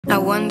I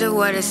wonder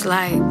what it's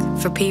like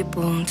for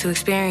people to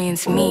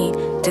experience me.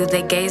 Do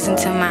they gaze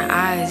into my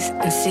eyes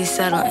and see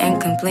subtle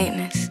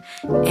incompleteness?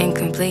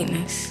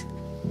 Incompleteness.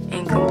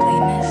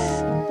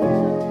 Incompleteness.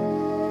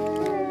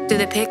 Do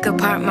they pick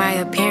apart my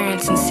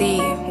appearance and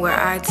see where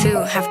I too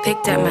have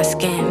picked at my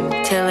skin?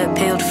 Till it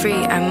peeled free,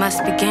 I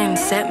must begin,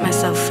 set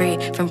myself free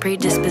from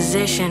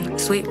predisposition.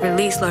 Sweet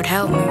release, Lord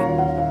help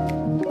me.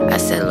 I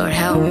said, Lord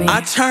help me.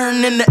 I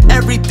turned into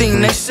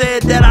everything they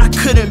said that I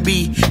couldn't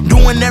be.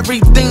 Doing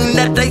everything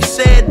that they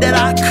said that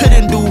I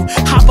couldn't do.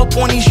 Hop up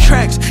on these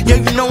tracks, yeah,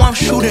 you know I'm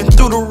shooting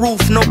through the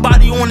roof.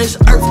 Nobody on this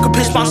earth could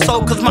pierce my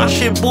soul, cause my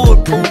shit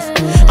bulletproof.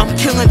 I'm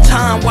killing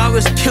time while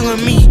it's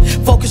killing me.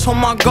 Focus on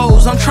my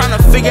goals, I'm trying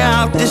to figure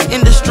out this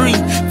industry.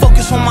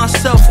 Focus on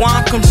myself while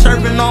I'm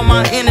conserving all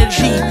my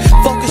energy.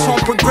 Focus on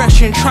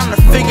progression, trying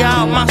to figure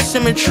out my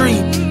symmetry.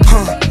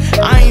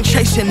 I ain't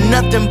chasing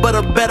nothing but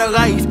a better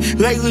life.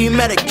 Lately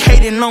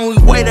medicating,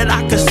 only way that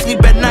I can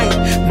sleep at night.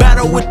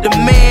 Battle with the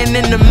man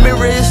in the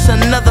mirror, it's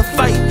another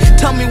fight.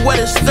 Tell me what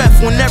is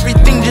left when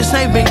everything just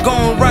ain't been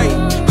going right.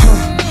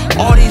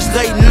 All these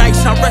late nights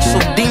I wrestle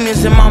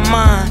demons in my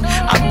mind.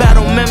 I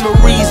battle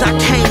memories, I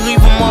can't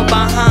leave them all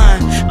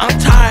behind. I'm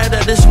tired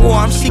of this war,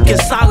 I'm seeking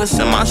solace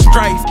in my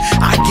strife.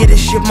 I get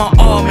this shit my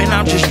all, man,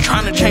 I'm just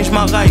trying to change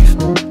my life.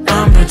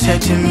 I'm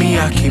protecting me,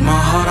 I keep my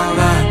heart on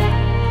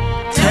lock.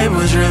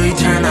 Tables really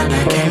turned, I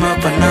done came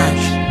up a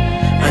notch.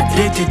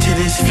 Addicted to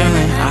this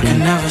feeling, I can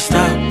never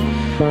stop.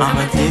 I'm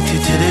addicted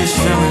to this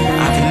feeling,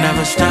 I can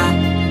never stop.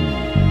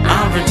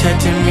 I'm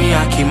protecting me,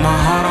 I keep my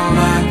heart on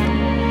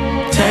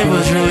lock.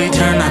 Tables really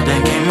turned, I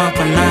done came up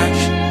a notch.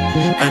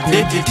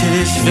 Addicted to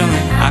this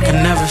feeling, I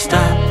can never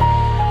stop.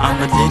 I'm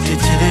addicted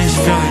to this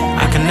feeling,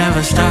 I can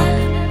never stop.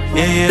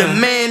 Yeah, yeah. The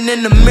man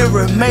in the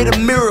mirror made a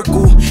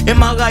miracle in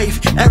my life.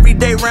 Every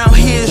day round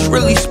here is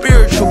really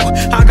spiritual.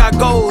 I got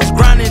goals,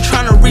 grinding,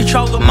 trying to reach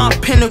all of my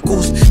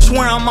pinnacles.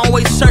 Swear I'm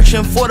always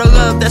searching for the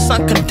love that's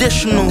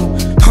unconditional.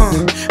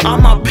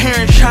 I'm my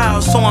parent's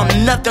child, so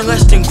I'm nothing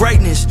less than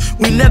greatness.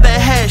 We never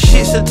had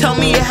shit, so tell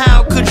me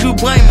how could you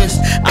blame us?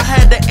 I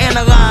had to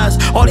analyze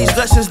all these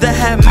lessons that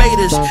have made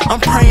us. I'm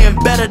praying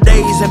better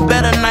days and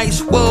better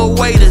nights will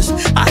await us.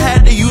 I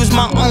had to use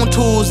my own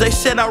tools. They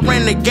said I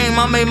ran the game,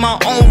 I made my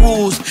own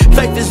rules.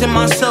 Faith is in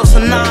myself, so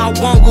now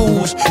I won't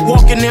lose.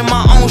 Walking in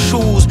my own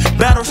shoes.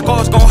 Battle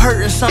scars gon'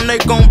 hurt and some they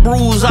gon'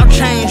 bruise. I've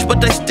changed,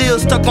 but they still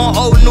stuck on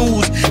old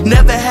news.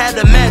 Never had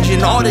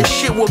imagined all this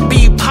shit would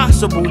be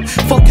possible.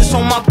 Focus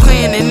on my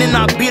plan and then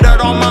I beat out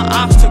all my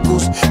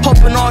obstacles.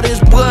 Hoping all this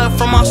blood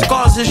from my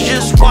scars is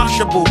just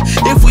washable.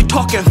 If we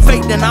talking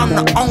fate, then I'm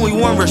the only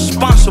one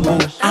responsible.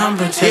 I'm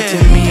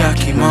protecting me, I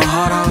keep my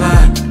heart on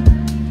lock.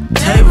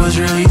 Tables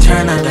really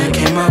turned, I done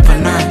came up a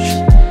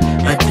notch.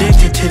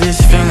 Addicted to this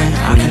feeling,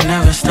 I can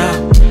never stop.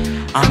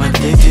 I'm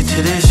addicted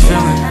to this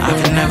feeling, I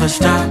can never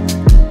stop.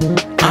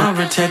 I'm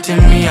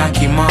protecting me, I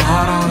keep my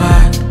heart on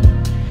lock.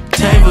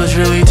 Tables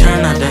really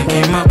turned, I done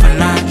came up a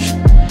notch.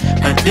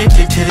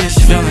 Addicted to this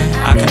feeling,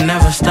 I can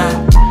never stop.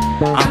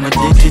 I'm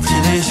addicted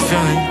to this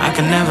feeling, I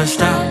can never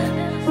stop.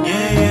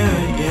 Yeah,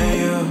 yeah, yeah,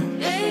 yeah.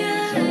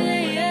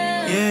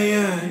 Yeah,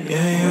 yeah,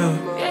 yeah, yeah.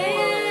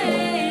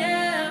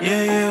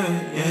 Yeah, yeah,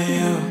 yeah,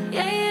 yeah.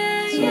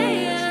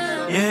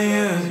 Yeah,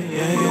 yeah,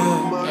 yeah, yeah. Yeah, yeah, yeah,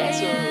 yeah.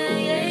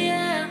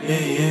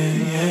 Yeah, yeah,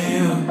 yeah,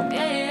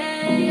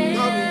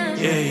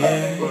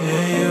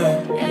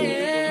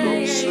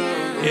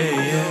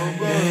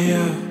 yeah.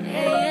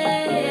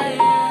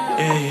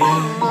 Yeah, yeah,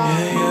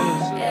 yeah,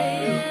 yeah.